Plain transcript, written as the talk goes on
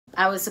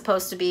I was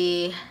supposed to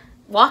be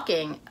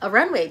walking a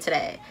runway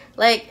today.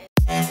 Like,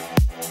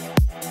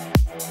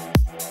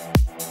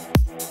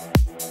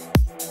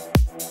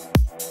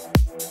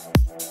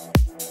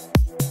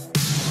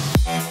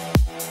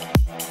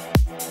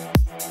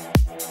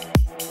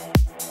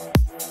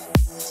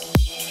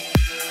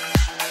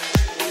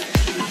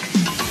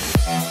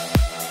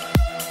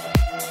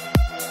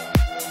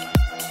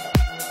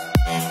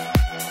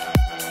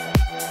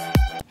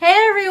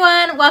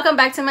 welcome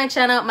back to my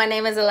channel. My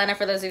name is Elena,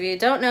 for those of you who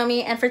don't know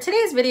me, and for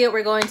today's video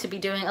we're going to be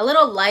doing a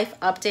little life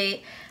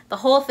update. The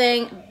whole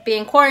thing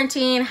being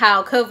quarantine,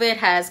 how COVID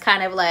has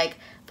kind of like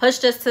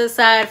pushed us to the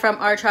side from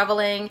our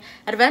traveling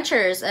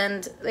adventures,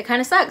 and it kind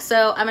of sucks.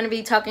 So I'm going to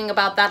be talking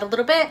about that a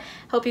little bit.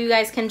 Hope you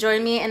guys can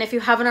join me, and if you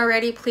haven't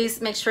already,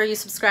 please make sure you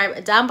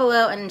subscribe down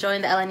below and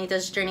join the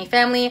Elenitasjourney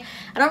family.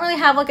 I don't really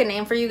have like a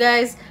name for you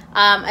guys.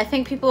 I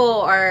think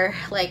people are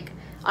like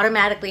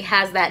automatically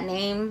has that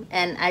name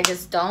and I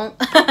just don't.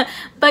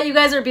 But you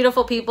guys are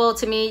beautiful people.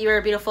 To me,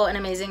 you're beautiful and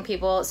amazing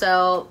people.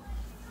 So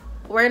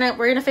we're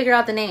gonna figure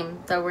out the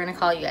name. So we're gonna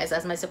call you guys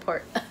as my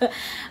support.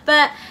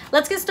 But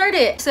let's get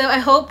started. So I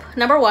hope,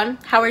 number one,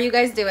 how are you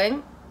guys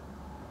doing?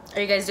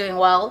 Are you guys doing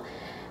well?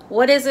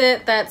 What is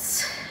it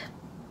that's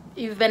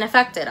you've been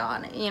affected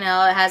on? You know,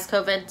 has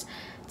COVID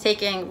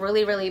taken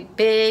really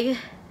big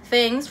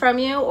things from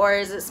you, or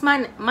is it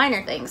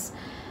minor things?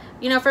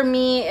 You know, for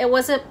me, it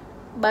wasn't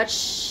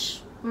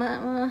much.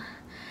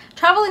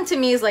 Traveling to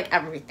me is like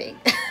everything.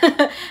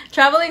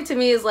 Traveling to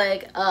me is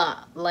like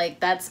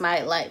that's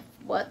my life.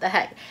 What the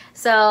heck?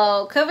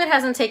 So COVID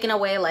hasn't taken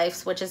away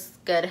lives, which is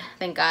good,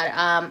 thank God.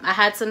 I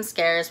had some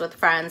scares with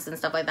friends and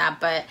stuff like that,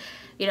 but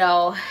you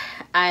know,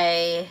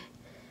 yeah,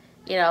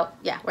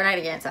 we're not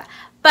gonna get into that.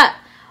 But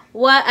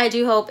what I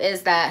do hope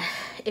is that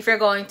if you're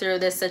going through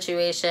this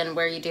situation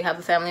where you do have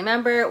a family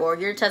member or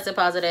you're tested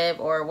positive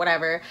or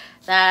whatever,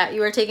 that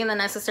you are taking the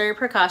necessary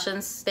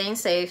precautions, staying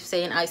safe,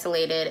 staying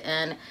isolated,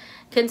 and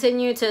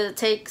continue to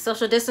take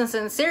social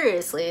distancing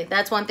seriously.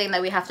 That's one thing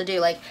that we have to do.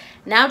 Like,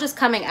 now just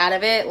coming out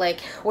of it, like,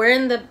 we're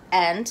in the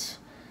end,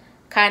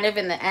 kind of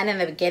in the end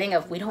and the beginning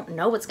of, we don't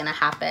know what's gonna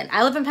happen.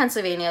 I live in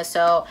Pennsylvania,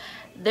 so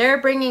they're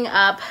bringing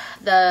up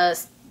the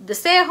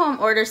stay-at-home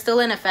order still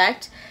in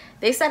effect.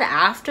 They said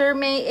after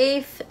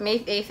May 8th. May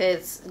 8th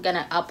is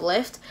gonna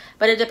uplift,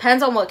 but it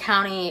depends on what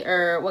county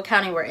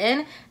we're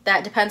in.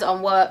 That depends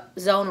on what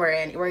zone we're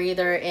in. We're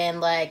either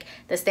in like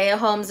the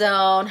stay-at-home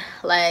zone,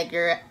 like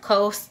your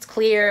coast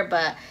clear,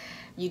 but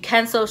you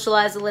can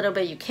socialize a little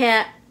bit, you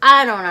can't.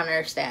 I don't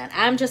understand.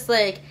 I'm just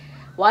like,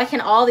 why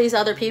can all these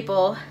other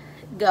people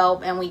go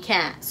and we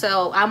can't?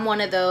 So I'm one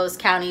of those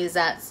counties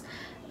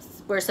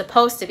we're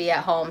supposed to be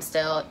at home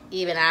still,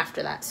 even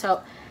after that.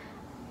 So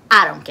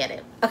I don't get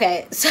it.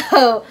 Okay,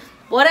 so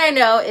what I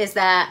know is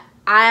that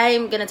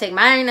I'm gonna take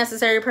my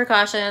necessary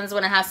precautions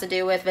when it has to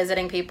do with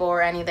visiting people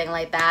or anything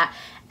like that,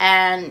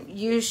 and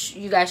you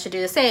guys should do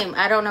the same.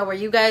 I don't know where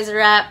you guys are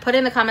at. Put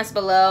in the comments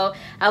below.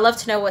 I'd love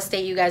to know what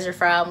state you guys are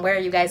from, where are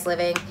you guys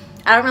living.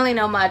 I don't really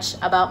know much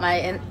about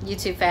my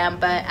YouTube fam,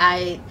 but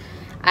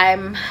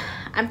I'm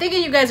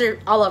thinking you guys are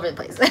all over the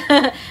place.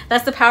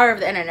 That's the power of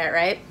the internet,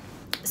 right?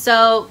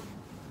 So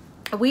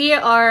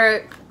we're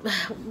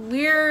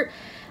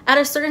at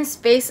a certain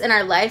space in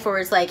our life where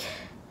it's like,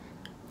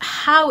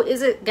 how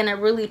is it gonna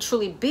really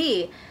truly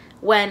be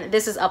when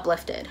this is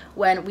uplifted,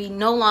 when we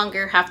no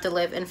longer have to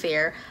live in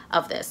fear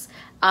of this?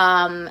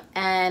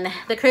 And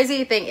the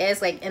crazy thing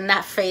is, like,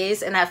 that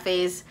phase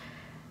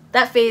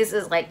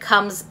is like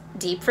comes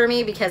deep for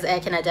me because I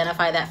can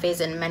identify that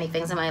phase in many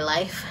things in my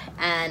life,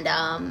 and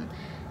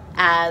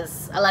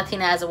as a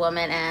Latina, as a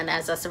woman, and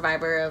as a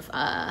survivor of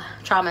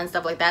trauma and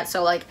stuff like that.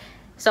 So like,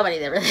 so many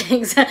different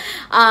things.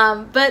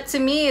 But to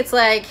me, it's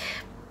like,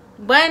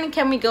 when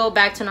can we go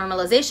back to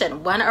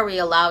normalization? When are we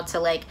allowed to,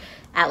 like,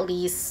 at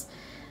least,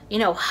 you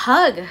know,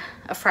 hug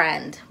a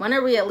friend? When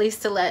are we at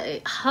least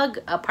to hug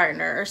a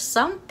partner or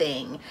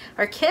something,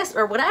 or kiss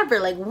or whatever?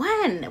 Like,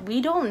 when?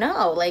 We don't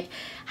know. Like,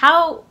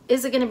 how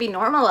is it going to be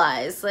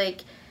normalized?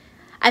 Like,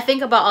 I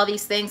think about all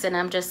these things and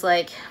I'm just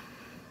like,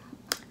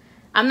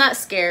 I'm not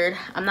scared.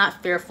 I'm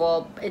not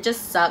fearful. It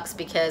just sucks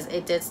because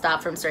it did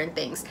stop from certain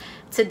things.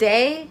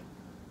 Today,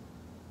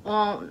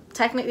 well,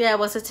 technically,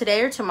 was it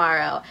today or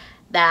tomorrow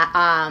that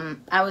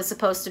I was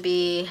supposed to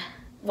be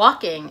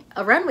walking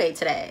a runway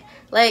today?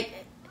 Like,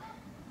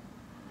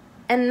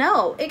 and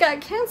no, it got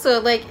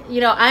canceled. Like,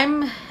 you know, I'm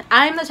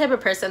the type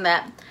of person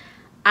that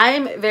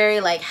I'm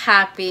very like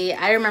happy.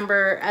 I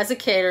remember as a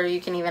kid, or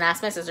you can even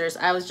ask my sisters,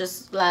 I was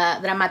just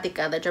la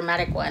dramática, the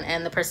dramatic one,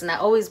 and the person that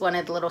always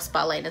wanted the little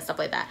spotlight and stuff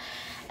like that.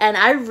 And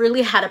I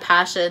really had a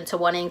passion to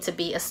wanting to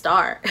be a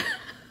star.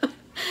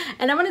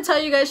 And I'm gonna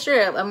tell you guys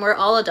straight up, we're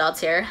all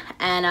adults here,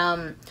 and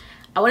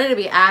I wanted to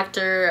be an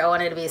actor, I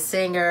wanted to be a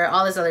singer,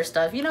 all this other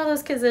stuff. You know,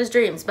 those kids, those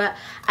dreams. But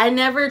I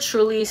never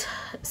truly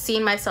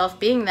seen myself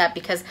being that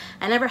because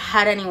I never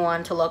had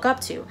anyone to look up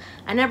to.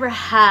 I never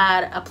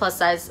had a plus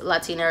size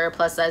Latina or a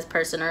plus size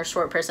person or a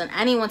short person,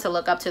 anyone to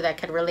look up to that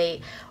could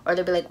relate, or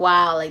they'd be like,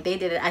 wow, like they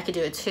did it, I could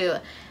do it too.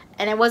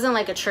 And it wasn't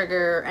like a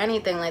trigger or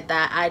anything like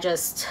that. I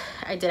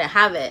didn't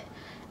have it.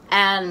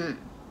 And,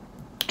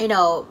 you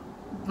know,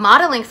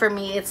 modeling for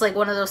me, it's like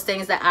one of those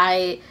things that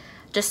I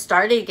just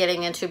started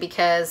getting into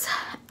because,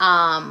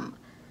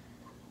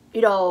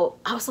 you know,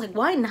 I was like,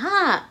 why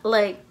not?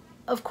 Like,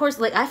 of course,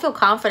 like, I feel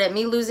confident.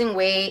 Me losing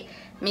weight,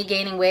 me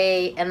gaining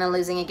weight, and then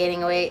losing and gaining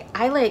weight,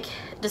 I like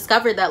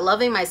discovered that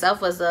loving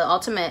myself was the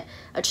ultimate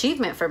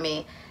achievement for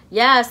me.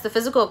 Yes, the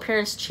physical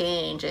appearance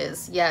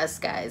changes. Yes,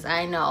 guys,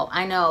 I know.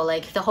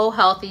 Like, the whole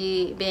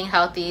being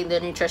healthy, the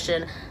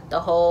nutrition,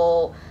 the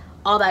whole,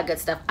 all that good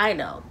stuff. I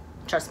know.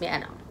 Trust me, I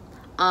know.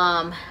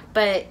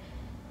 But,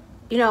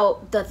 you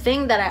know, the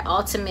thing that I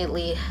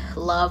ultimately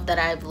love that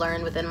I've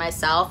learned within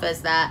myself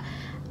is that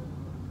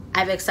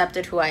I've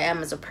accepted who I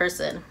am as a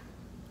person,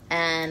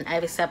 and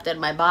I've accepted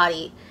my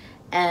body,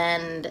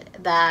 and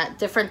that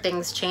different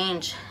things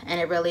change, and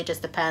it really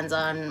just depends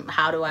on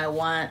how do I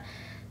want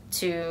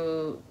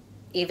to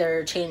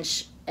either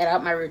change it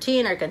up my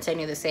routine or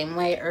continue the same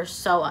way, or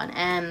so on.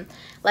 And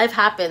life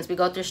happens. We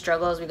go through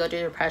struggles, we go through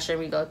depression,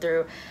 we go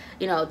through,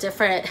 you know,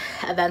 different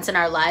events in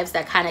our lives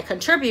that kind of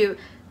contribute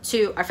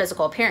to our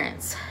physical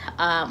appearance,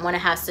 when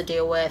it has to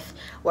do with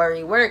where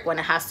we work, when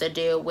it has to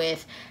do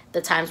with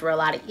the times we're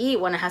allowed to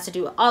eat, when it has to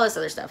do with all this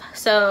other stuff.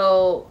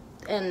 So,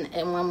 and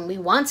when we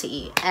want to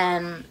eat.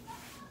 And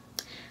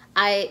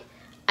I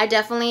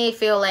definitely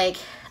feel like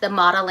the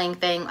modeling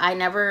thing, I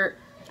never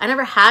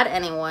had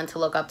anyone to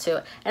look up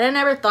to, and I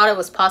never thought it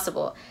was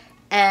possible.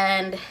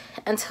 And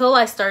until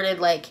I started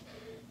like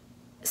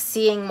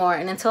seeing more,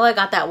 and until I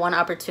got that one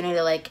opportunity,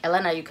 like,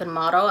 Elena, you can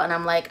model, and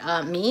I'm like,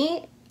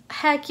 me?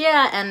 Heck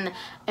yeah.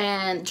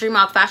 And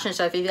Dreamwalk Fashion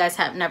Show, if you guys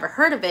have never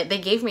heard of it, they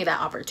gave me that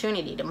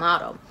opportunity to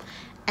model.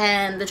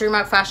 And the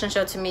Dreamwalk Fashion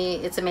Show, to me,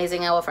 it's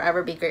amazing. I will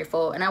forever be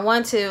grateful. And I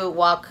want to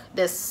walk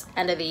this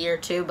end of the year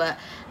too, but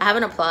I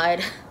haven't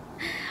applied.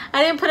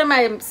 I didn't put in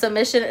my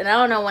submission, and I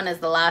don't know when is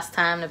the last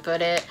time to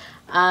put it.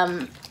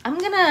 I'm gonna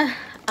do that.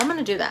 I'm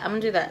gonna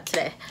do that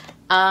today.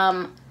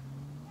 I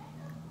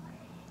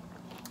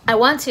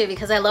want to,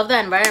 because I love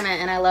that environment,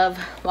 and I love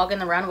walking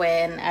the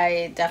runway, and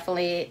I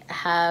definitely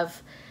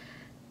have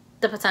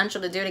the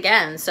potential to do it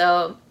again.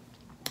 So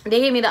they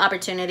gave me the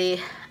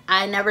opportunity.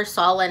 I never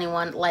saw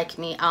anyone like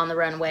me on the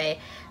runway,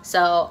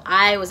 so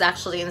I was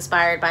actually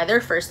inspired by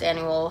their first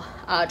annual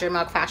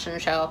Dreamwalk Fashion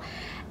Show,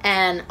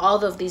 and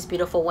all of these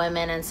beautiful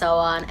women and so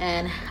on.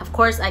 And of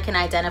course I can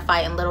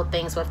identify in little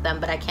things with them,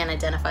 but I can't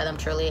identify them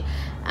truly,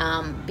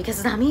 because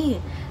it's not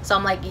me. So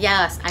I'm like,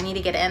 yes, I need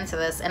to get into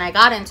this. And I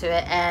got into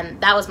it,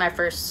 and that was my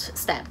first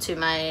step to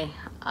my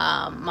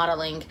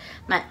modeling,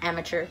 my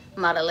amateur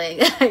modeling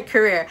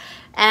career.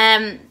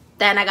 And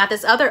then I got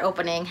this other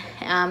opening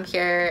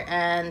here,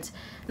 and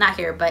not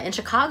here, but in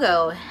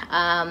Chicago.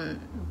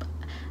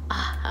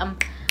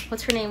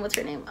 What's her name?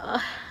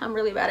 I'm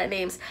really bad at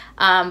names.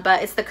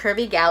 But it's the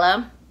Curvy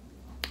Gala.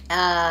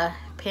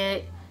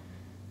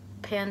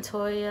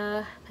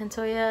 Pantoya.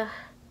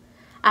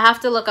 I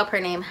have to look up her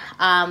name.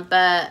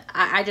 But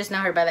I just know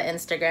her by the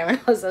Instagram and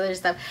all this other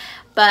stuff.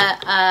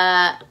 But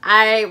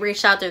I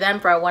reached out to them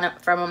from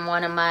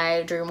one of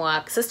my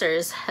Dreamwalk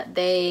sisters.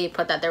 They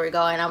put that there we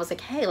go, and I was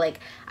like, hey, like,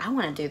 I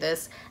want to do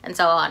this, and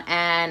so on.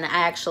 And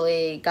I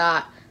actually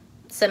got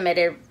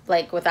submitted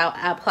like without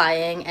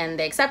applying, and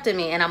they accepted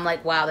me, and I'm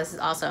like, wow, this is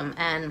awesome.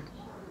 And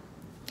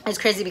it's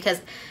crazy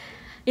because,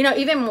 you know,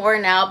 even more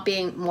now,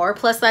 being more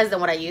plus size than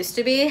what I used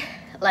to be,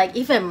 like,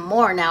 even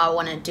more now I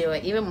want to do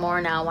it, even more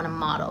now I want to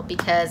model,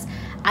 because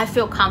I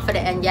feel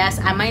confident. And yes,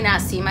 I might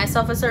not see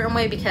myself a certain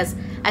way, because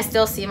I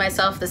still see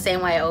myself the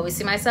same way I always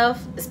see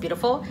myself. It's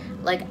beautiful.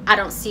 Like, I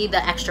don't see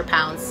the extra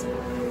pounds.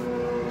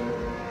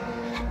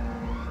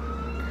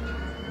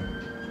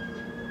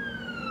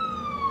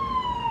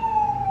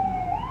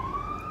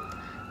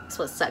 That's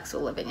what sucks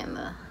with living in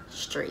the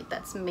street.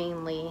 That's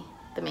mainly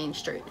the main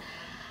street.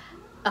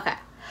 Okay,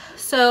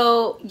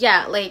 so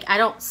yeah, like,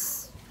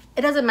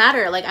 it doesn't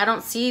matter. Like, I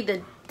don't see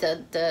the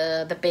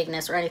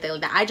bigness or anything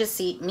like that. I just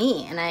see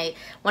me, and I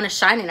want to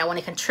shine, and I want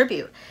to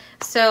contribute.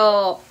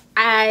 So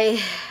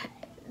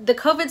the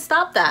COVID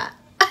stopped that.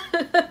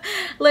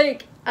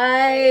 Like,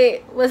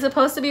 I was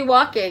supposed to be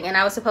walking, and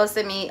I was supposed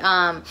to meet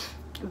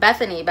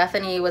Bethany.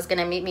 Bethany was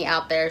gonna meet me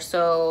out there,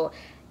 so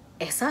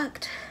it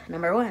sucked,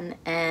 number one.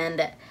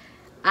 And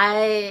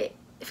I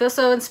feel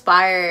so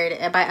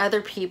inspired by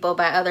other people,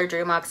 by other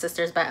Dreamwalk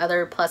sisters, by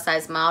other plus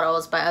size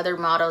models, by other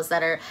models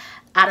that are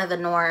out of the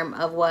norm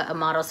of what a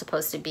model's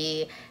supposed to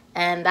be.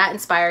 And that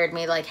inspired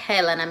me, like, hey,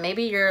 Elena,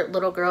 maybe your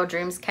little girl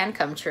dreams can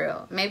come true.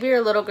 Maybe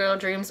your little girl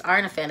dreams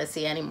aren't a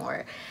fantasy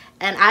anymore.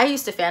 And I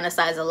used to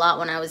fantasize a lot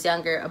when I was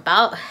younger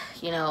about,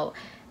 you know,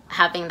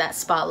 having that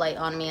spotlight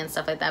on me and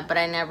stuff like that, but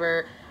I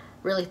never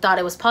really thought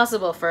it was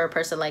possible for a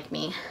person like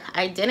me.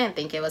 I didn't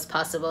think it was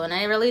possible, and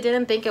I really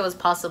didn't think it was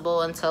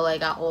possible until I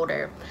got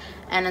older.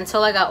 And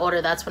until I got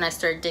older, that's when I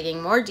started digging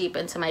more deep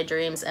into my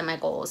dreams and my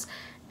goals.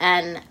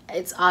 And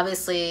it's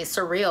obviously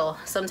surreal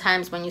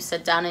sometimes when you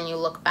sit down and you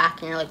look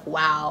back and you're like,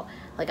 wow,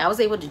 like, I was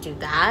able to do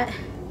that.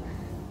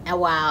 And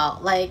wow,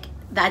 like,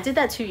 I did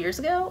that 2 years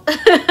ago.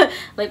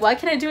 Like, why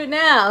can't I do it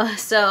now?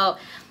 So,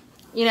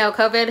 you know,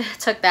 COVID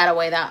took that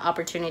away, that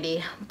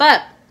opportunity.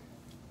 But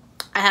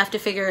I have to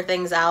figure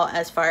things out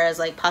as far as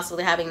like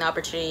possibly having the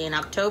opportunity in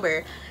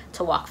October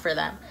to walk for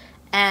them.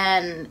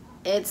 And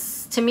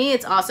it's, to me,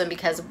 it's awesome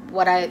because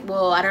I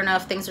don't know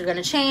if things are going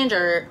to change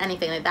or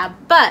anything like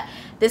that, but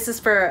this is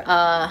for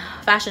a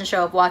fashion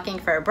show of walking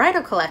for a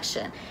bridal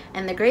collection.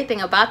 And the great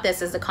thing about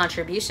this is the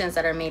contributions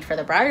that are made for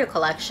the bridal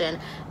collection,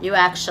 you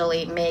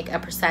actually make a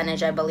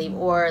percentage, I believe,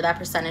 or that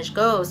percentage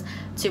goes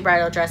to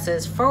bridal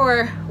dresses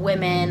for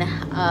women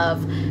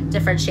of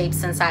different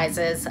shapes and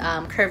sizes,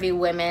 curvy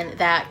women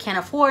that can't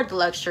afford the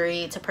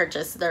luxury to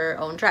purchase their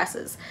own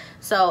dresses.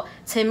 So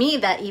to me,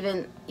 that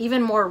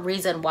even more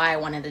reason why I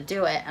wanted to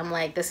do it. I'm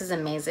like, this is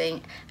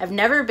amazing. I've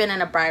never been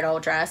in a bridal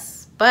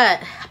dress,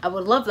 but I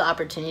would love the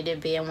opportunity to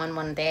be in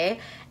one day.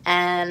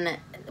 And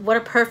what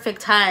a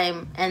perfect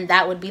time, and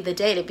that would be the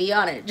day to be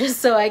on it, just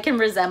so I can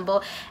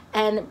resemble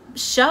and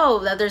show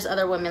that there's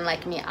other women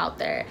like me out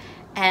there,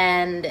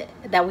 and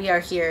that we are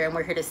here and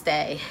we're here to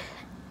stay.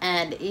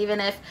 And even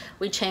if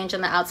we change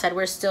on the outside,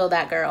 we're still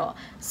that girl.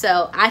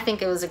 So I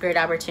think it was a great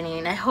opportunity,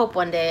 and I hope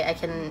one day I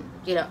can,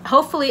 you know,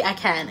 hopefully I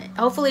can.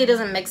 Hopefully it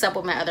doesn't mix up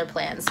with my other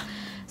plans.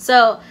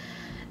 So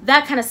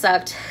that kind of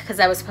sucked because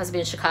I was supposed to be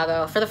in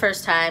Chicago for the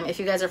first time. If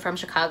you guys are from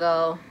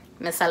Chicago,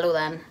 me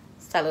saludan.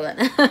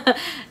 Saludan.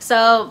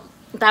 So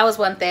that was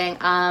one thing.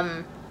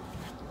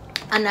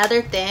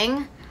 Another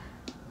thing,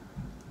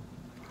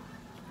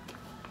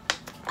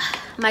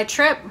 my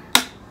trip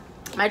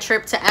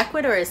to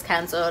Ecuador is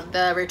canceled.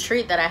 The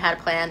retreat that I had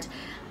planned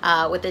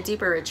with the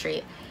deeper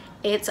retreat,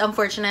 it's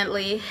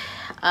unfortunately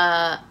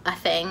a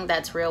thing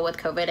that's real with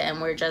COVID,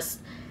 and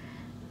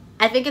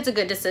I think it's a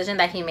good decision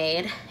that he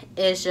made.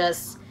 It's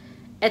just,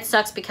 it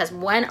sucks because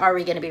when are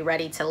we going to be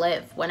ready to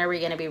live? When are we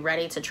going to be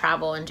ready to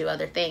travel and do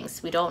other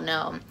things? We don't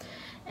know.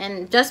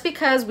 And just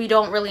because we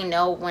don't really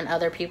know when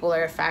other people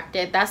are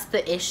affected, that's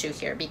the issue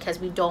here, because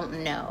we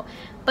don't know.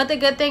 But the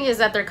good thing is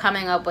that they're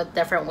coming up with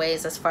different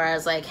ways as far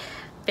as like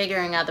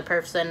figuring out the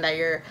person that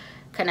you're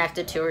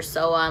connected to or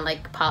so on,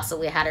 like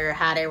possibly had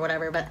it or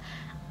whatever. But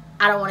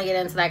I don't want to get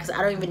into that because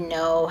I don't even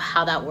know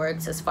how that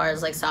works as far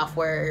as like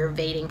software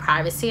evading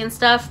privacy and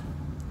stuff.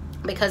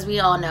 Because we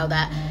all know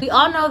that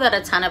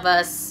a ton of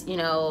us, you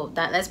know,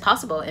 that's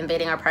possible,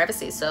 invading our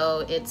privacy.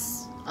 So it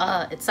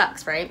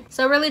sucks, right?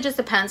 So it really just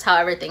depends how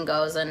everything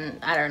goes,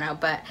 and I don't know.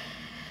 But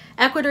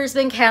Ecuador's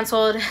been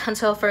canceled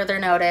until further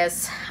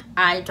notice.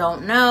 I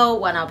don't know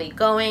when I'll be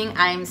going.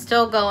 I'm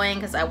still going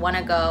because I want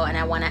to go and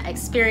I want to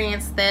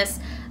experience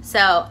this.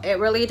 So it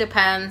really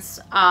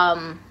depends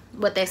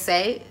what they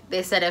say.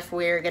 They said if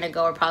we're gonna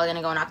go, we're probably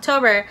gonna go in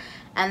October,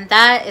 and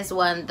that is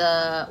when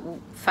the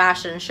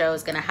fashion show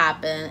is gonna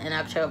happen in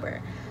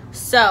October.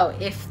 So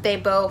if they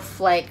both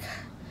like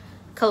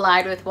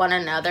collide with one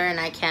another and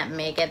I can't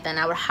make it, then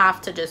I would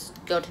have to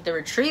just go to the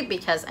retreat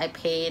because I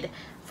paid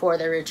for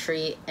the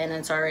retreat and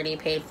it's already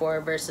paid for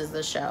versus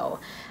the show.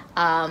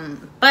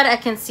 But I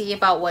can see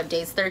about what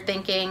dates they're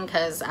thinking,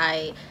 because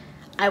I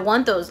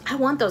want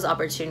those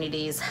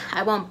opportunities.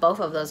 I want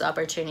both of those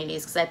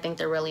opportunities because I think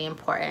they're really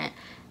important.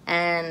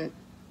 And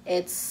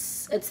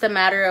it's the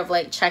matter of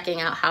like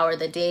checking out how are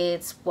the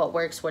dates, what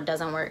works, what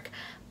doesn't work.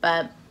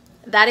 But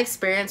that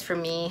experience for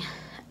me,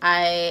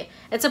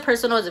 it's a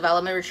personal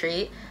development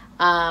retreat.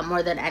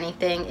 More than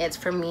anything, it's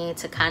for me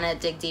to kind of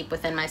dig deep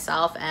within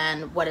myself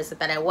and what is it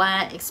that I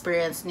want,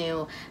 experience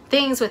new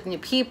things with new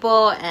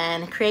people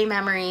and create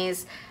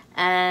memories,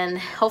 and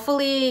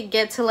hopefully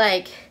get to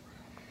like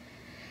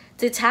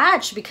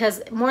detach,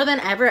 because more than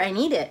ever I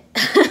need it.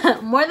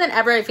 More than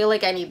ever I feel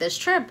like I need this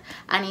trip.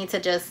 I need to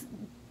just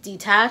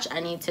detach.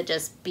 I need to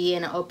just be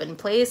in an open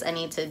place. I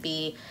need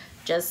to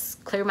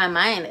just clear my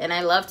mind. And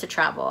I love to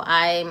travel.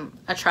 I'm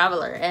a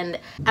traveler and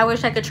I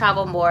wish I could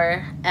travel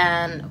more,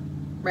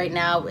 and right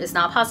now it's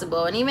not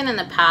possible. And even in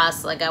the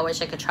past, like, I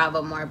wish I could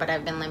travel more, but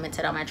I've been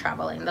limited on my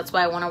traveling. That's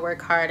why I want to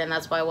work hard, and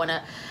that's why I want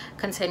to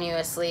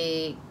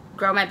continuously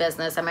grow my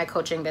business and my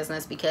coaching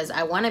business, because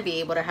I want to be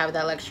able to have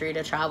that luxury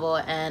to travel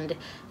and,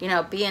 you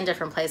know, be in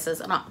different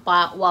places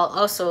while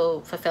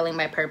also fulfilling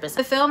my purpose.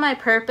 Fulfill my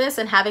purpose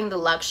and having the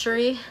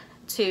luxury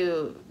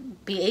to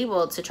be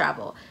able to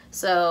travel.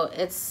 So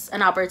it's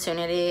an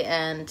opportunity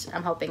and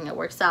I'm hoping it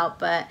works out.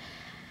 But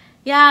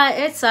yeah,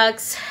 it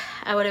sucks.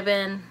 I would have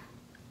been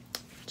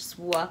just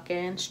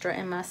walking,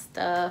 strutting my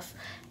stuff,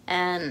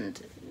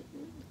 and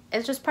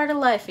it's just part of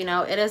life, you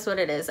know. It is what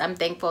it is. I'm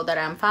thankful that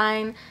I'm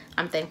fine.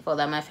 I'm thankful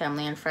that my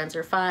family and friends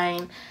are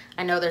fine.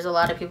 I know there's a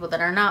lot of people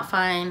that are not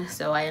fine,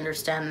 so I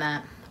understand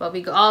that. But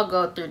we all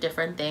go through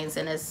different things,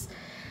 and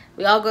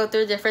we all go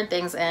through different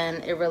things,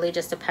 and it really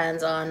just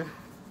depends on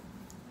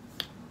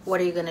what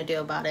are you gonna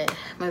do about it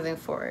moving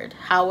forward.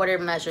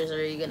 What measures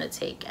are you gonna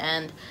take,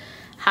 and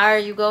how are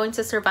you going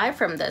to survive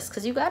from this?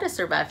 Because you got to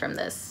survive from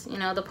this. You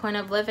know, the point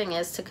of living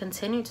is to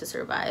continue to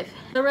survive.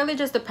 It really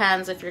just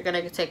depends if you're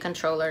going to take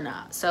control or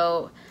not.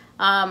 So,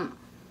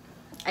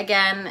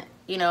 again,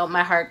 you know,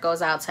 my heart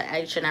goes out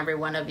to each and every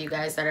one of you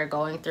guys that are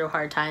going through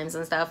hard times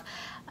and stuff.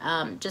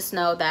 just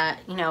know that,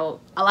 you know,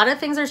 a lot of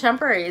things are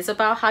temporary. It's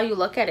about how you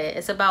look at it.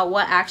 It's about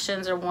what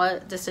actions or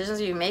what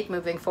decisions you make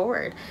moving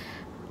forward.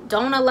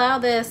 Don't allow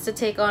this to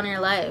take on your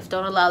life.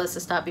 Don't allow this to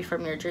stop you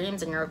from your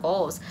dreams and your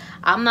goals.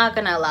 I'm not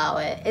gonna allow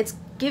it. It's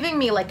giving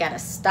me like at a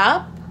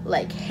stop,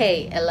 like,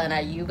 hey,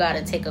 Elena, you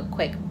gotta take a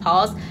quick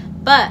pause,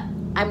 but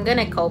I'm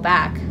gonna go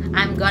back.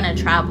 I'm gonna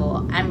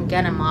travel. I'm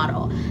gonna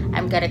model.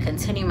 I'm gonna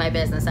continue my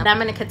business. And I'm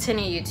gonna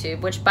continue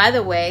YouTube, which, by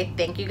the way,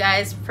 thank you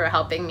guys for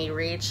helping me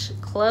reach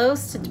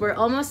we're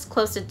almost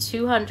close to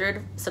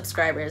 200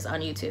 subscribers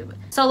on YouTube.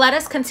 So let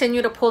us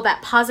continue to pull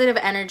that positive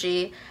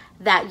energy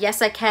that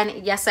yes, I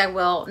can, yes, I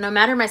will. No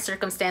matter my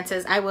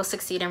circumstances, I will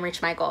succeed and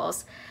reach my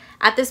goals.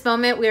 At this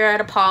moment, we are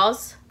at a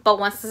pause. But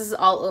once this is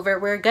all over,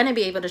 we're going to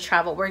be able to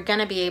travel. We're going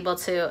to be able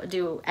to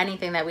do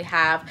anything that we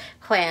have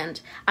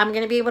planned. I'm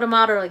going to be able to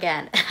model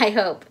again, I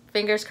hope.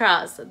 Fingers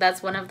crossed.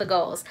 That's one of the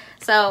goals.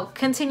 So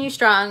continue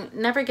strong.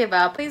 Never give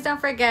up. Please don't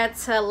forget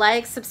to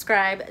like,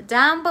 subscribe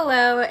down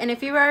below. And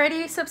if you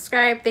already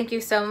subscribed, thank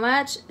you so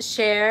much.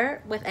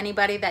 Share with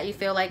anybody that you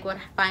feel like would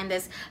find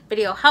this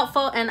video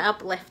helpful and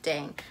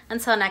uplifting.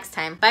 Until next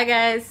time. Bye,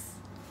 guys.